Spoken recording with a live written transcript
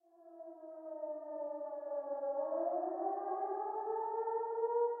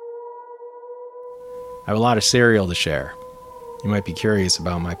I have a lot of cereal to share. You might be curious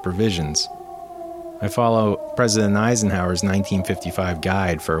about my provisions. I follow President Eisenhower's 1955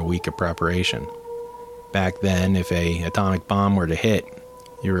 guide for a week of preparation. Back then, if an atomic bomb were to hit,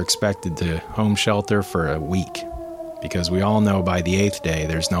 you were expected to home shelter for a week, because we all know by the 8th day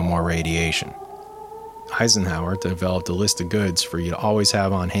there's no more radiation. Eisenhower developed a list of goods for you to always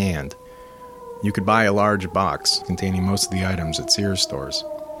have on hand. You could buy a large box containing most of the items at Sears stores.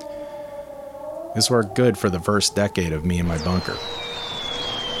 This worked good for the first decade of me in my bunker.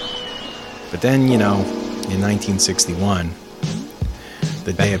 But then, in 1961,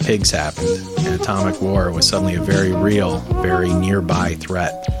 the Day of Pigs happened, and atomic war was suddenly a very real, very nearby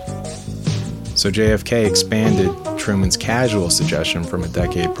threat. So JFK expanded Truman's casual suggestion from a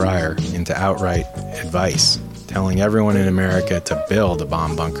decade prior into outright advice, telling everyone in America to build a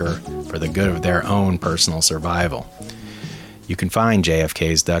bomb bunker for the good of their own personal survival. You can find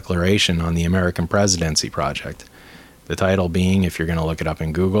JFK's declaration on the American Presidency Project. The title being, if you're going to look it up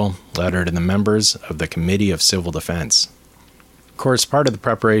in Google, Letter to the Members of the Committee of Civil Defense. Of course, part of the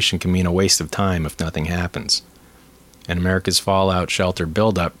preparation can mean a waste of time if nothing happens. And America's fallout shelter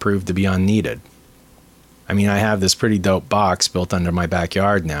buildup proved to be unneeded. I mean, I have this pretty dope box built under my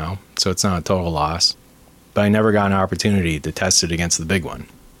backyard now, so it's not a total loss. But I never got an opportunity to test it against the big one.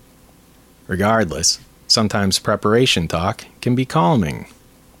 Regardless, sometimes preparation talk can be calming,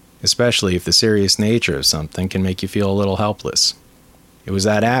 especially if the serious nature of something can make you feel a little helpless. It was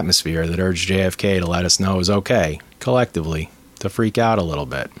that atmosphere that urged JFK to let us know it was okay, collectively, to freak out a little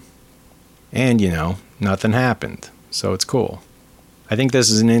bit. And, nothing happened, so it's cool. I think this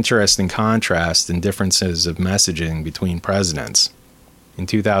is an interesting contrast in differences of messaging between presidents. In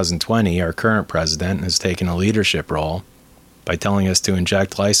 2020, our current president has taken a leadership role by telling us to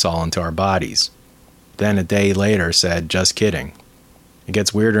inject Lysol into our bodies. Then a day later said, just kidding. It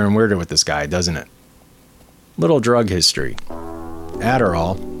gets weirder and weirder with this guy, doesn't it? Little drug history.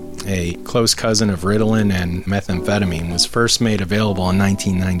 Adderall, a close cousin of Ritalin and methamphetamine, was first made available in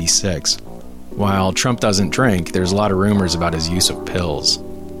 1996. While Trump doesn't drink, there's a lot of rumors about his use of pills.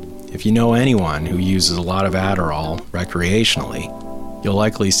 If you know anyone who uses a lot of Adderall recreationally, you'll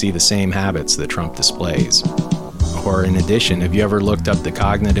likely see the same habits that Trump displays. Or in addition, have you ever looked up the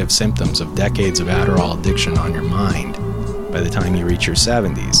cognitive symptoms of decades of Adderall addiction on your mind by the time you reach your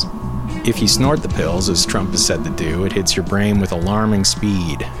 70s? If you snort the pills, as Trump is said to do, it hits your brain with alarming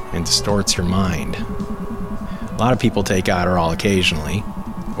speed and distorts your mind. A lot of people take Adderall occasionally,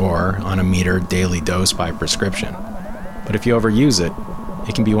 or on a metered daily dose by prescription. But if you overuse it,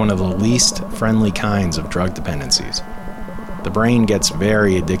 it can be one of the least friendly kinds of drug dependencies. The brain gets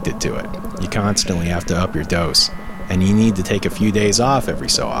very addicted to it. You constantly have to up your dose, and you need to take a few days off every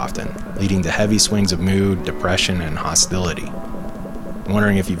so often, leading to heavy swings of mood, depression, and hostility. I'm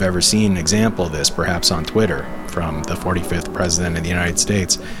wondering if you've ever seen an example of this, perhaps on Twitter, from the 45th President of the United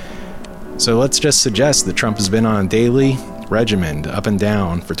States. So let's just suggest that Trump has been on a daily regimen up and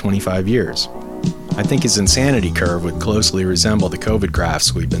down for 25 years. I think his insanity curve would closely resemble the COVID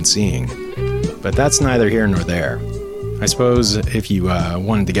graphs we've been seeing. But that's neither here nor there. I suppose if you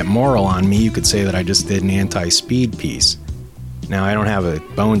wanted to get moral on me, you could say that I just did an anti-speed piece. Now, I don't have a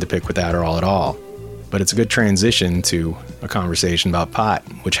bone to pick with Adderall at all, but it's a good transition to a conversation about pot,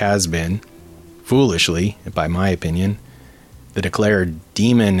 which has been, foolishly, by my opinion, the declared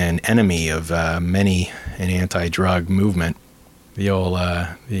demon and enemy of many an anti-drug movement, the old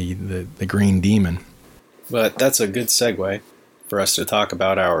the green demon. But that's a good segue for us to talk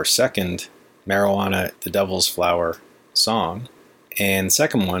about our second Marijuana, the Devil's Flower song. And the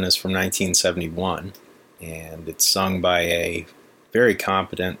second one is from 1971, and it's sung by a very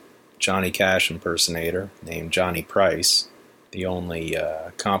competent Johnny Cash impersonator named Johnny Price. The only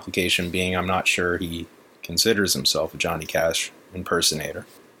complication being I'm not sure he considers himself a Johnny Cash impersonator.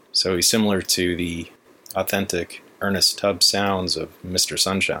 So he's similar to the authentic Ernest Tubb sounds of Mr.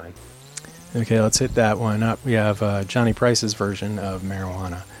 Sunshine. Okay, let's hit that one up. We have Johnny Price's version of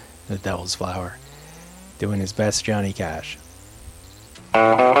Marijuana, the Devil's Flower, doing his best Johnny Cash.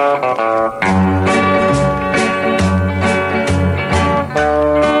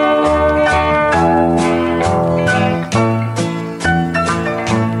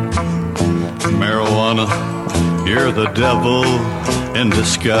 Marijuana, you're the devil in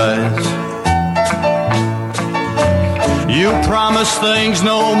disguise. You promise things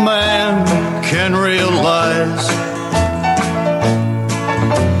no man can realize.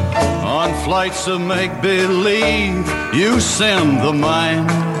 On flights of make-believe, you send the mind.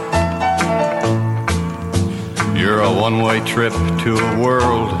 You're a one-way trip to a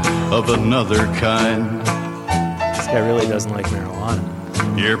world of another kind. This guy really doesn't like marijuana.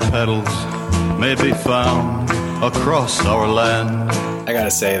 Your petals may be found across our land. I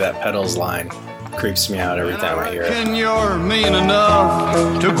gotta say, that Pedals line creeps me out every time I hear it. And you're mean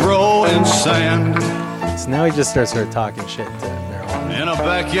enough to grow in sand. So now he just starts sort of talking shit to marijuana. In a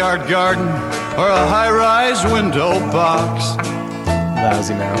backyard garden or a high-rise window box.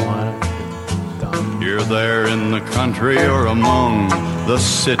 Lousy marijuana. Dumb. You're there in the country or among the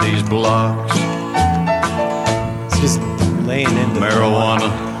city's blocks. It's just laying into marijuana,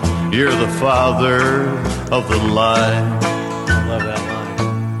 you're the father of the lie. I love that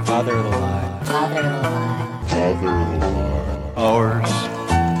line. Father of the lie. Father of the lie. Father of the lie. Ours.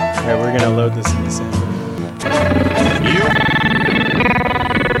 All right, we're gonna load this in the sample. You.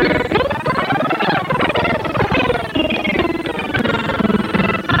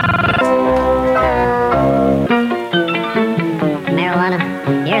 Marijuana,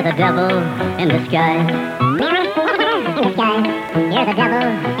 you're the devil in disguise. Marijuana, in disguise. You're the devil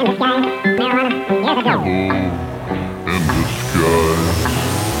in disguise. Marijuana, you're the devil. In disguise.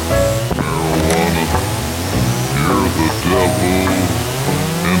 Marijuana, you're the devil.